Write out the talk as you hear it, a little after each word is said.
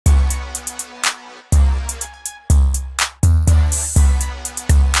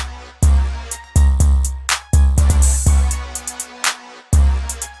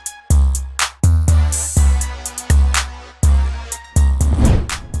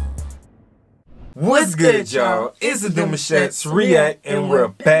What's good, y'all? It's the Demouchets React, and we're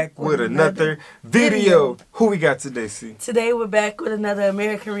back with another video. Who we got today, C? Today we're back with another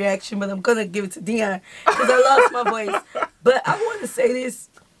American reaction, but I'm gonna give it to Dion because I lost my voice. But I want to say this: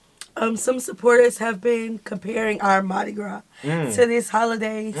 some supporters have been comparing our Mardi Gras to this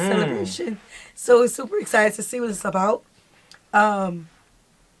holiday celebration, so we're super excited to see what it's about.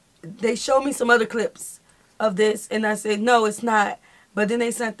 They showed me some other clips of this, and I said, no, it's not. But then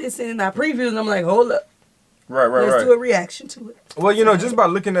they sent this in our preview, and I'm like, hold up. Let's do a reaction to it. Well, you know, just by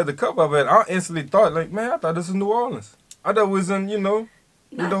looking at the cover of it, I instantly thought, like, man, I thought this was New Orleans. I thought it was in, you know.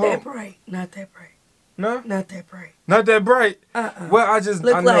 Not that bright. Not that bright. No? Not that bright. Not that bright? Well, I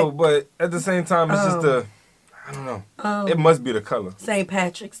know, like, but at the same time, it's just the, I don't know. It must be the color. St.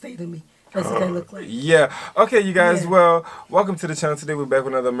 Patrick's Day to me. That's what they look like. Yeah. Okay, you guys. Yeah. Well, welcome to the channel. Today we're back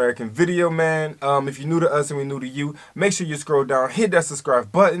with another American video, man. If you're new to us and we're new to you, make sure you scroll down, hit that subscribe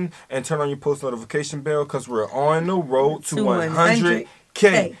button, and turn on your post notification bell because we're on the road to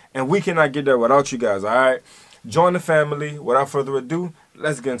 100K. And we cannot get there without you guys, all right? Join the family. Without further ado,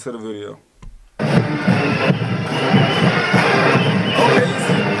 let's get into the video.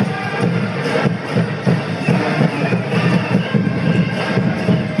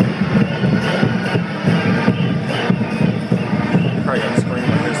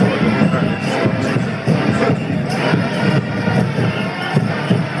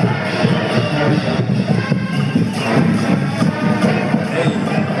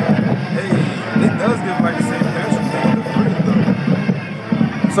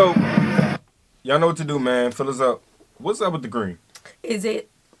 So, y'all know what to do, man. Fill us up. What's up with the green? Is it...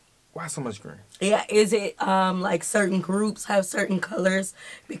 Why so much green? Yeah, is it like certain groups have certain colors?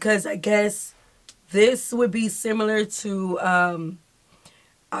 Because I guess this would be similar to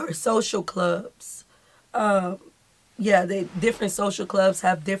our social clubs. Yeah, different social clubs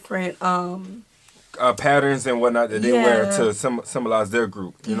have different... patterns and whatnot that they wear to symbolize their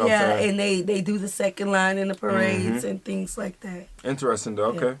group. You know what I'm saying? And they do the second line in the parades and things like that. Interesting though.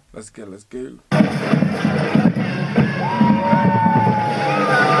 Okay, let's get I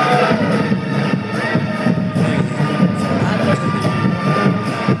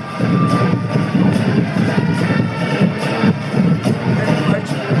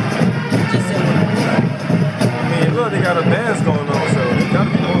mean, look, they got a dance going on, so they gotta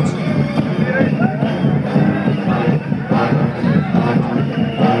be marching.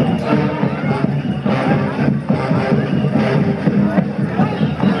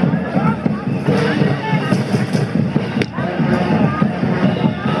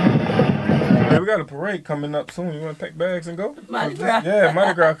 We got a parade coming up soon. You want to pack bags and go? Mardi Gras. Yeah,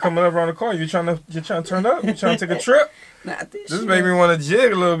 Mardi Gras coming up around the corner. You trying to turn up? You trying to take a trip? Not this. This make me want to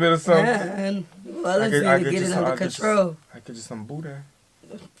jig a little bit or something. Man, well, let's get it under control. I could just some boo there.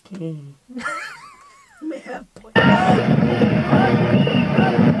 May have point.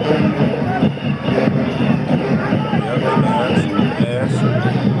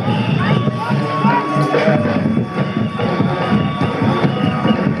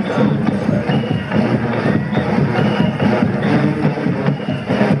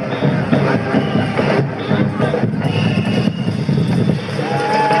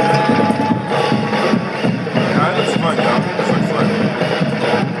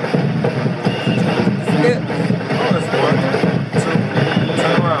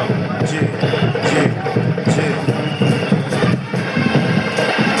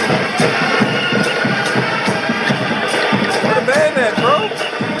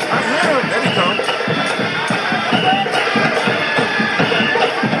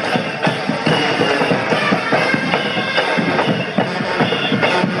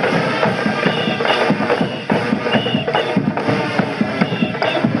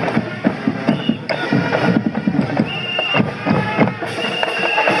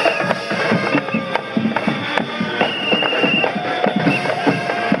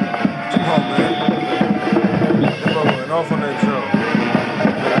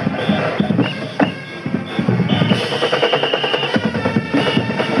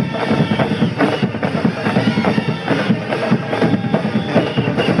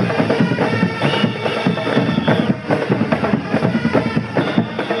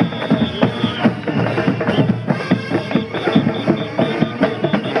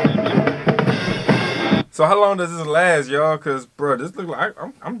 So how long does this last, y'all? Cause bro, this look like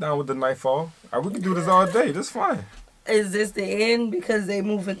I'm down with the nightfall. We can do this all day. This fine. Is this the end? Because they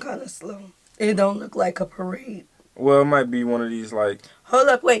moving kind of slow. It don't look like a parade. Well, it might be one of these like. Hold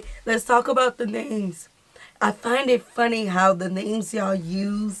up, wait. Let's talk about the names. I find it funny how the names y'all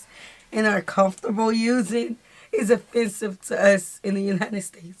use and are comfortable using is offensive to us in the United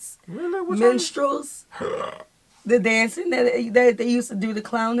States. Really? Which Minstrels, the dancing that they used to do to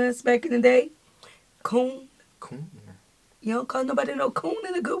clown us back in the day. Coon. Coon. You don't call nobody no coon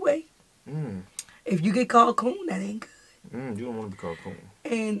in a good way. Mm. If you get called coon, that ain't good. You don't want to be called coon.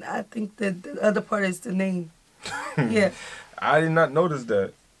 And I think that the other part is the name. Yeah. I did not notice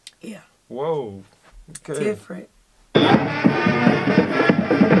that. Yeah. Whoa. Okay. Different. Oh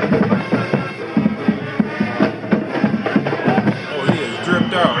yeah, it's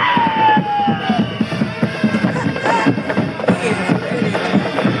dripped out.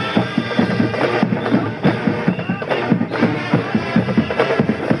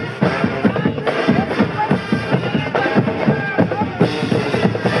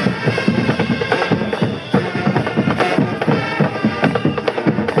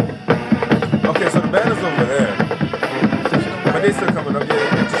 Okay, so the band is over there. But they still coming up.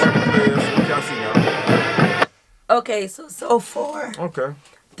 Yeah, just trying to play this. What y'all see now? Okay, so far, Okay.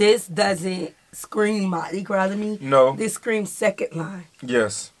 this doesn't scream Mardi Gras to me. No. This screams second line.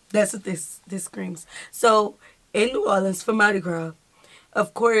 Yes. That's what this screams. So in New Orleans for Mardi Gras,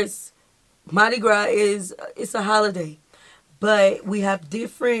 of course, Mardi Gras it's a holiday, but we have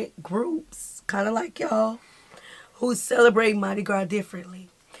different groups, kind of like y'all, who celebrate Mardi Gras differently.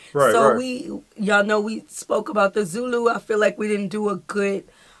 Right. So right. y'all know we spoke about the Zulu. I feel like we didn't do a good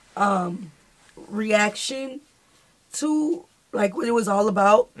reaction to like what it was all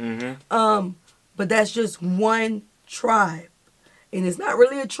about. But that's just one tribe. And it's not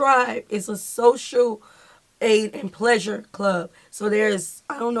really a tribe. It's a social aid and pleasure club. So there's,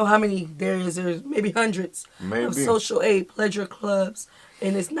 I don't know how many there is. There's maybe hundreds of social aid pleasure clubs.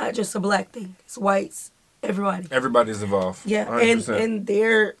 And it's not just a black thing. It's whites, everybody. Everybody's involved. Yeah, 100%. and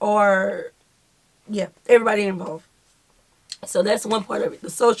there are, everybody involved. So that's one part of it. The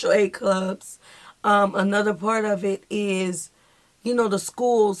social aid clubs. Another part of it is, the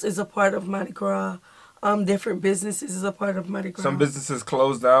schools is a part of Mardi Gras. Different businesses is a part of Mardi Gras. Some businesses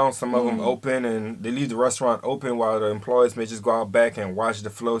close down, some of them open, and they leave the restaurant open while the employees may just go out back and watch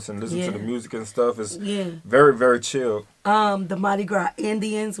the floats and listen to the music and stuff. It's very, very chill. The Mardi Gras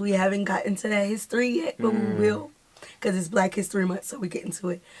Indians, we haven't gotten to that history yet, but we will, because it's Black History Month, so we get into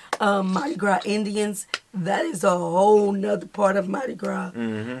it. Mardi Gras Indians, that is a whole nother part of Mardi Gras.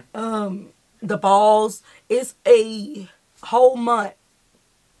 The balls, it's a whole month.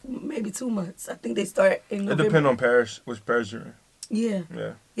 Maybe 2 months. I think they start in November. It depends on parish, which parish you're in.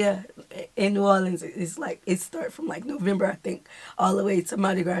 Yeah. Yeah. In New Orleans, it's like, it starts from like November, I think, all the way to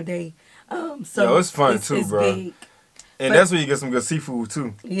Mardi Gras Day. So it's fun too, it's bro. Big. And that's where you get some good seafood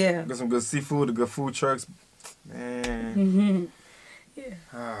too. Yeah. Get some good seafood, the good food trucks. Man. Yeah.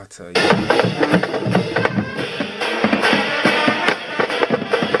 I'll tell you.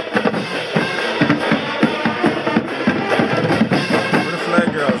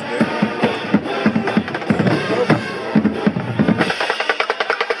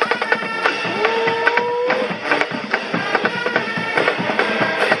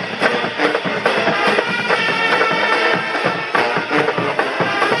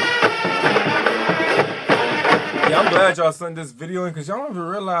 Y'all sent this video in because y'all don't even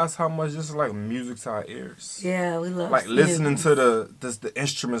realize how much this is like music to our ears. Yeah, we love like listening to the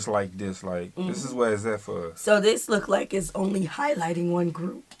instruments like this. Like this is where it's at for us. So this look like it's only highlighting one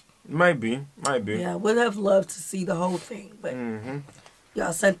group. Might be. Yeah, would have loved to see the whole thing, but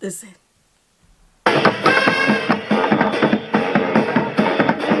y'all sent this in.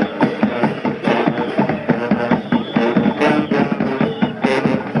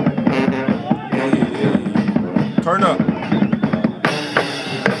 Turn up.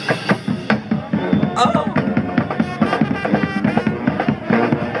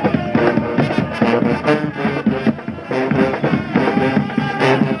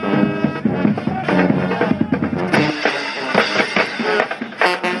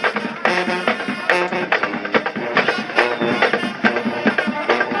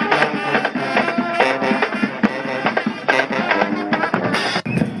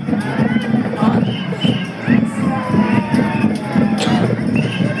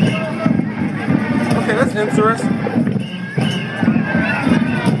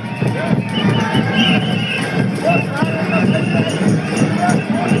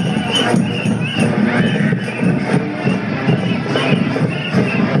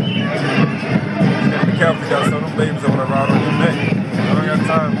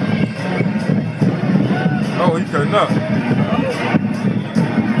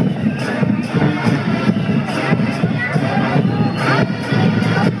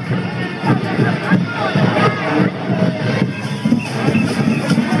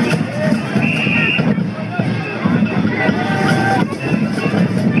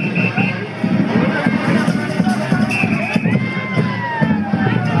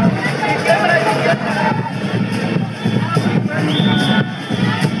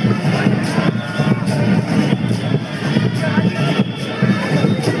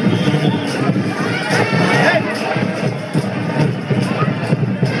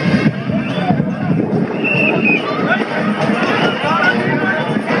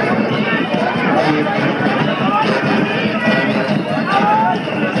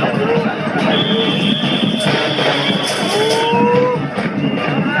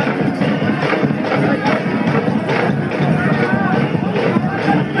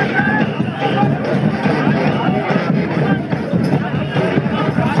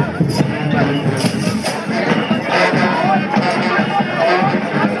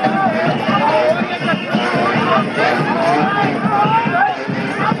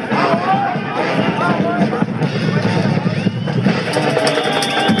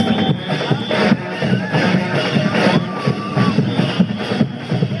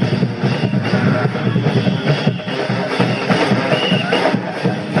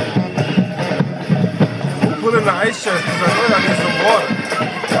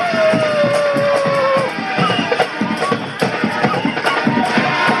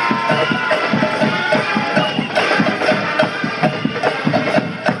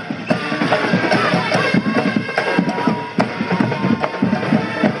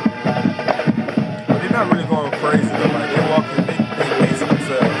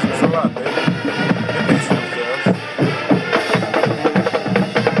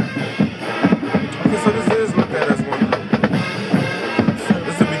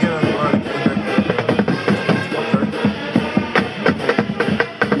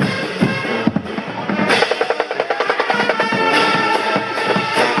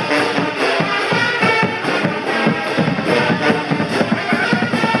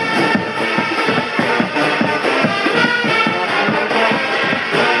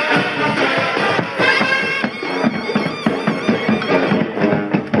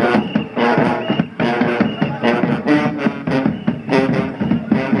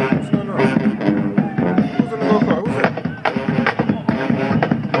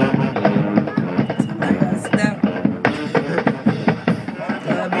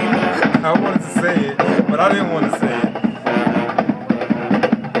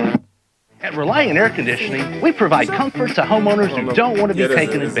 At Reliant Air Conditioning, we provide comfort to homeowners who don't want to be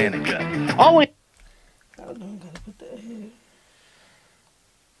taken advantage of. All we Hold on, gotta put that here.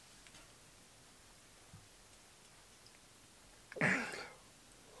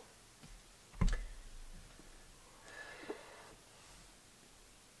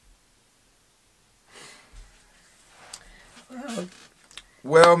 Wow.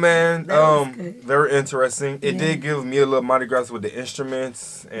 Well, man, That was good. very interesting. It Yeah. did give me a little Mardi Gras with the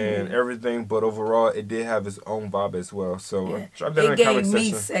instruments and everything, but overall, it did have its own vibe as well. So Yeah. drop that in It the comment gave me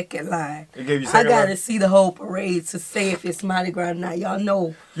section. second line. It gave you I second gotta line? see the whole parade to say if it's Mardi Gras or not. Y'all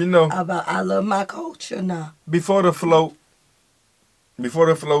know You know, about I love my culture now. before the float, and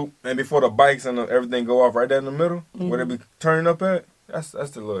before the bikes and everything go off right there in the middle, where they be turning up at, that's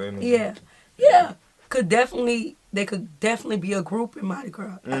the little energy. Yeah, yeah. They could definitely be a group in Mardi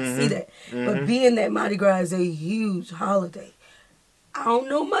Gras. I see that. But being that Mardi Gras is a huge holiday, I don't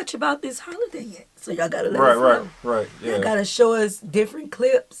know much about this holiday yet. So y'all gotta let us know. Right, yeah. Y'all gotta show us different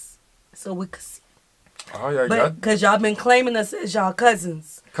clips so we can see. Oh, yeah, But because y'all been claiming us as y'all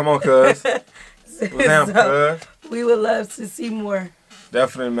cousins. come on, cuz. What's down, So, cuz? we would love to see more.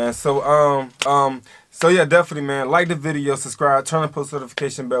 Definitely, man. So yeah, definitely, man. Like the video, subscribe, turn on the post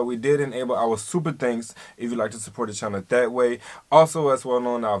notification bell. We did enable our super thanks if you'd like to support the channel that way. Also, as well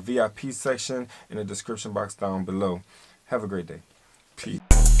known, our VIP section in the description box down below. Have a great day. Peace.